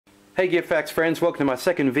Hey Gear Facts friends, welcome to my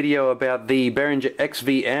second video about the Behringer X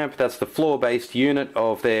V-Amp. That's the floor-based unit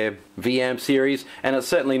of their V-Amp series, and it's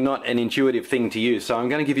certainly not an intuitive thing to use, so I'm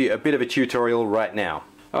going to give you a bit of a tutorial right now.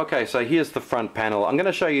 Okay, so here's the front panel. I'm going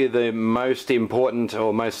to show you the most important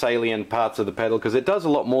or most salient parts of the pedal because it does a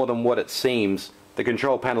lot more than what it seems. The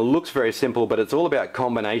control panel looks very simple, but it's all about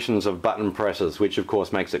combinations of button presses, which of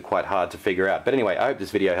course makes it quite hard to figure out. But anyway, I hope this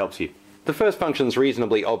video helps you. The first function is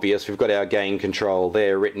reasonably obvious. We've got our gain control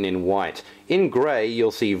there written in white. In grey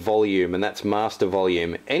you'll see volume, and that's master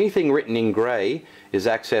volume. Anything written in grey is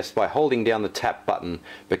accessed by holding down the tap button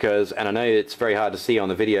because, and I know it's very hard to see on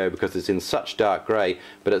the video because it's in such dark grey,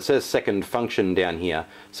 but it says second function down here.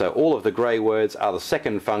 So all of the grey words are the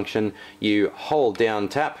second function. You hold down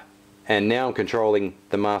tap, and now I'm controlling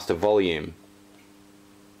the master volume.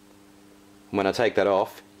 When I take that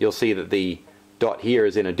off, you'll see that the dot here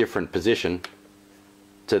is in a different position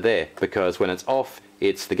to there, because when it's off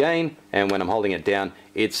it's the gain, and when I'm holding it down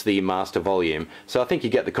it's the master volume. So I think you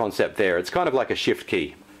get the concept there. It's kind of like a shift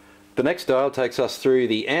key. The next dial takes us through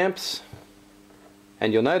the amps,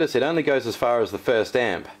 and you'll notice it only goes as far as the first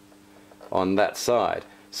amp on that side.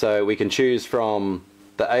 So we can choose from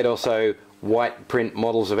the 8 or so white print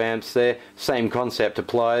models of amps there. Same concept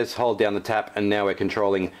applies. Hold down the tap and now we're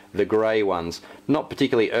controlling the grey ones. Not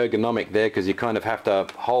particularly ergonomic there because you kind of have to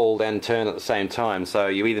hold and turn at the same time, so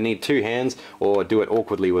you either need two hands or do it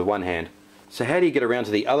awkwardly with one hand. So how do you get around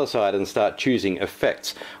to the other side and start choosing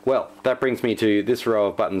effects? Well, that brings me to this row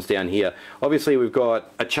of buttons down here. Obviously we've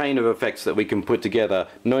got a chain of effects that we can put together: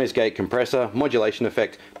 noise gate compressor, modulation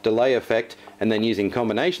effect, delay effect, and then using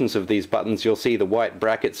combinations of these buttons you'll see the white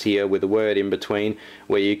brackets here with a word in between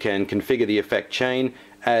where you can configure the effect chain,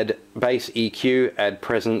 add bass EQ, add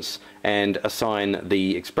presence, and assign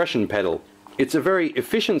the expression pedal. It's a very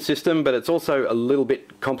efficient system, but it's also a little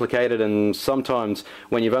bit complicated, and sometimes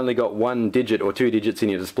when you've only got one digit or two digits in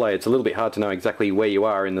your display it's a little bit hard to know exactly where you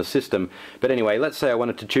are in the system. But anyway, let's say I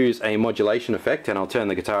wanted to choose a modulation effect, and I'll turn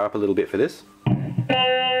the guitar up a little bit for this.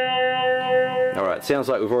 Alright, sounds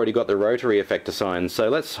like we've already got the rotary effect assigned, so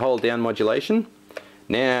let's hold down modulation.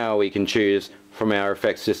 Now we can choose from our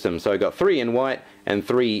effects system. So I've got 3 in white and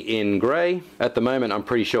 3 in grey. At the moment I'm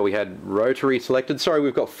pretty sure we had rotary selected. Sorry,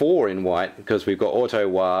 we've got 4 in white because we've got auto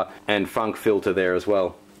wah and funk filter there as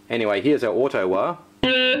well. Anyway, here's our auto wah.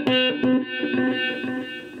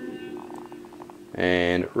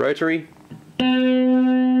 And rotary.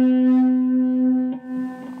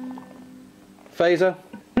 Phaser.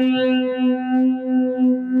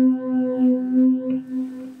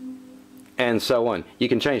 And so on. You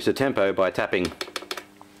can change the tempo by tapping.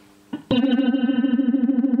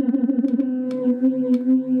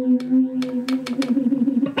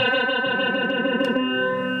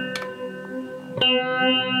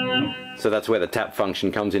 So that's where the tap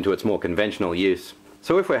function comes into its more conventional use.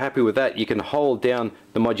 So if we're happy with that, you can hold down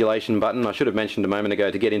the modulation button. I should have mentioned a moment ago,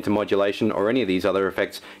 to get into modulation or any of these other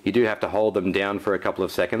effects you do have to hold them down for a couple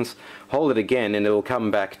of seconds. Hold it again and it'll come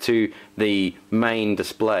back to the main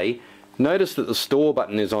display. Notice that the store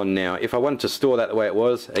button is on now. If I wanted to store that the way it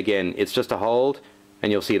was, again, it's just a hold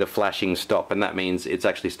and you'll see the flashing stop, and that means it's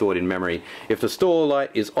actually stored in memory. If the store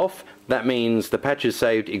light is off, that means the patch is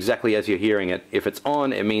saved exactly as you're hearing it. If it's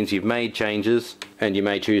on, it means you've made changes and you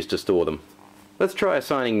may choose to store them. Let's try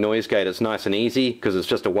assigning noise gate. It's nice and easy because it's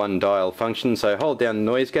just a one dial function. So hold down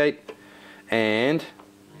noise gate and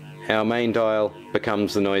our main dial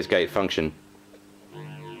becomes the noise gate function.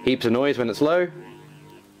 Heaps of noise when it's low,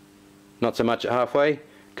 not so much at halfway,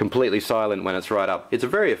 completely silent when it's right up. It's a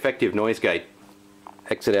very effective noise gate.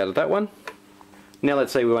 Exit out of that one. Now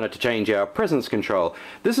let's say we wanted to change our presence control.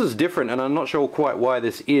 This is different, and I'm not sure quite why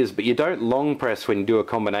this is, but you don't long press when you do a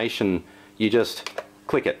combination. You just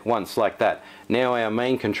click it once like that. Now our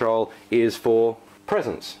main control is for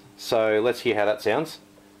presence. So let's hear how that sounds.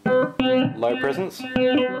 Low presence.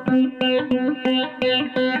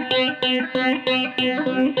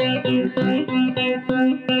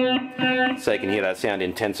 So you can hear that sound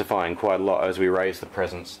intensifying quite a lot as we raise the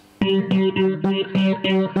presence.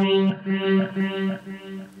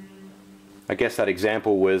 I guess that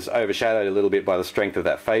example was overshadowed a little bit by the strength of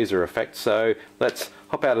that phaser effect, so let's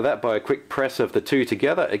hop out of that by a quick press of the two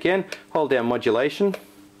together. Again, hold down modulation.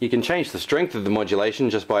 You can change the strength of the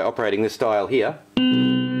modulation just by operating this dial here.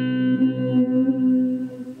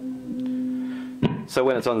 So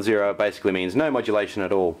when it's on 0 it basically means no modulation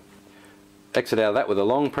at all. Exit out of that with a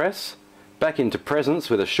long press. Back into presence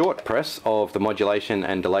with a short press of the modulation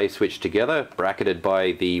and delay switch together, bracketed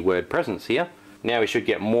by the word presence here. Now we should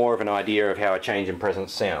get more of an idea of how a change in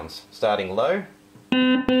presence sounds. Starting low.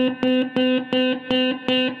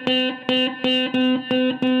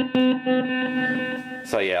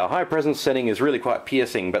 So yeah, a high presence setting is really quite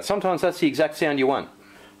piercing, but sometimes that's the exact sound you want.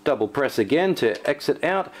 Double press again to exit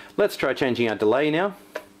out. Let's try changing our delay now.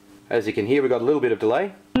 As you can hear, we've got a little bit of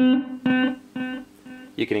delay.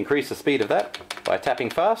 You can increase the speed of that by tapping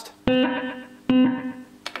fast.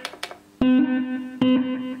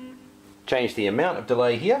 Change the amount of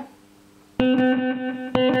delay here.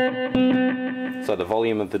 So the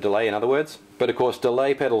volume of the delay, in other words. But of course,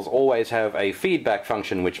 delay pedals always have a feedback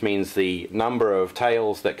function, which means the number of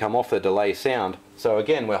tails that come off the delay sound. So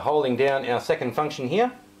again, we're holding down our second function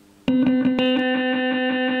here.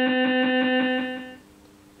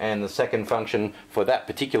 And the second function for that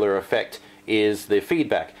particular effect is the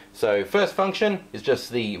feedback. So first function is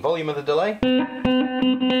just the volume of the delay.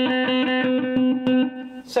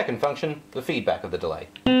 Second function, the feedback of the delay.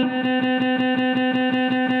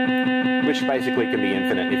 Which basically can be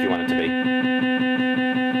infinite if you want it to be.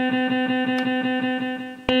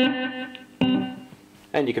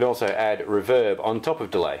 And you can also add reverb on top of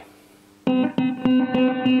delay.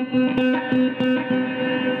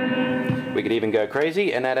 We could even go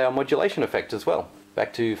crazy and add our modulation effect as well.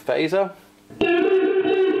 Back to phaser.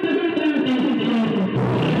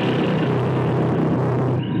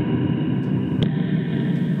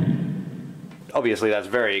 Obviously that's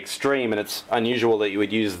very extreme and it's unusual that you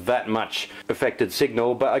would use that much affected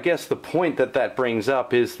signal, but I guess the point that that brings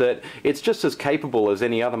up is that it's just as capable as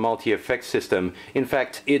any other multi-effects system. In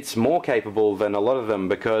fact, it's more capable than a lot of them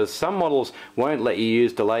because some models won't let you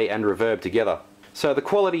use delay and reverb together. So the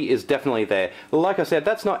quality is definitely there. Like I said,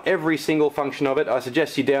 that's not every single function of it. I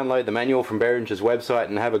suggest you download the manual from Behringer's website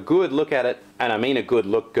and have a good look at it. And I mean a good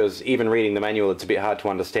look because even reading the manual it's a bit hard to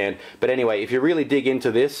understand. But anyway, if you really dig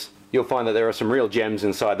into this, you'll find that there are some real gems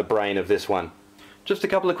inside the brain of this one. Just a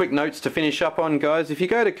couple of quick notes to finish up on, guys. If you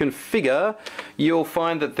go to configure, you'll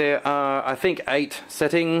find that there are, I think, 8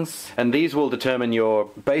 settings, and these will determine your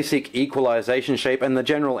basic equalization shape and the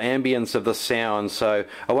general ambience of the sound. So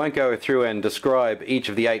I won't go through and describe each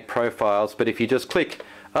of the 8 profiles, but if you just click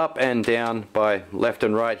up and down by left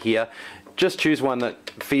and right here, just choose one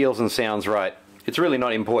that feels and sounds right. It's really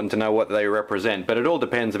not important to know what they represent, but it all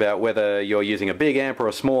depends about whether you're using a big amp or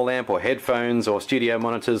a small amp or headphones or studio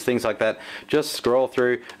monitors, things like that. Just scroll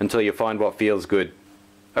through until you find what feels good.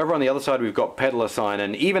 Over on the other side we've got pedal assign,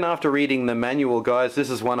 and even after reading the manual, guys, this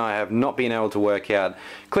is one I have not been able to work out.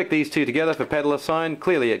 Click these two together for pedal assign,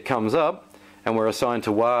 clearly it comes up, and we're assigned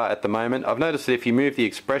to wah at the moment. I've noticed that if you move the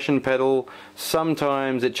expression pedal,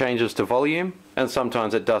 sometimes it changes to volume and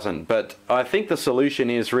sometimes it doesn't. But I think the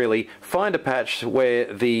solution is really find a patch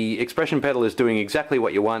where the expression pedal is doing exactly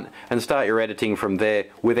what you want and start your editing from there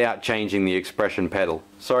without changing the expression pedal.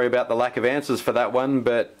 Sorry about the lack of answers for that one,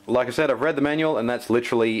 but like I said, I've read the manual and that's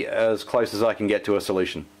literally as close as I can get to a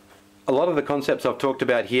solution. A lot of the concepts I've talked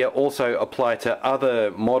about here also apply to other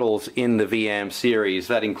models in the V-Amp series.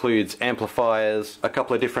 That includes amplifiers, a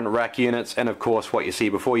couple of different rack units, and of course what you see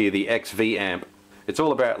before you, the X V-Amp. It's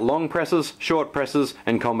all about long presses, short presses,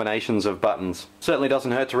 and combinations of buttons. Certainly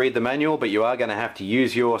doesn't hurt to read the manual, but you are going to have to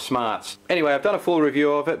use your smarts. Anyway, I've done a full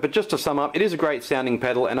review of it, but just to sum up, it is a great sounding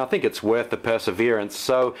pedal, and I think it's worth the perseverance.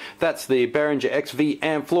 So that's the Behringer X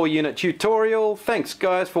V-Amp floor unit tutorial. Thanks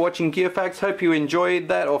guys for watching Gear Facts. Hope you enjoyed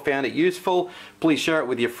that or found it useful. Please share it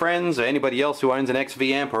with your friends or anybody else who owns an X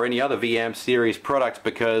V-Amp or any other V-Amp series product,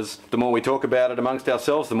 because the more we talk about it amongst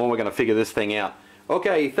ourselves, the more we're going to figure this thing out.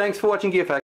 Okay, thanks for watching Gear Facts.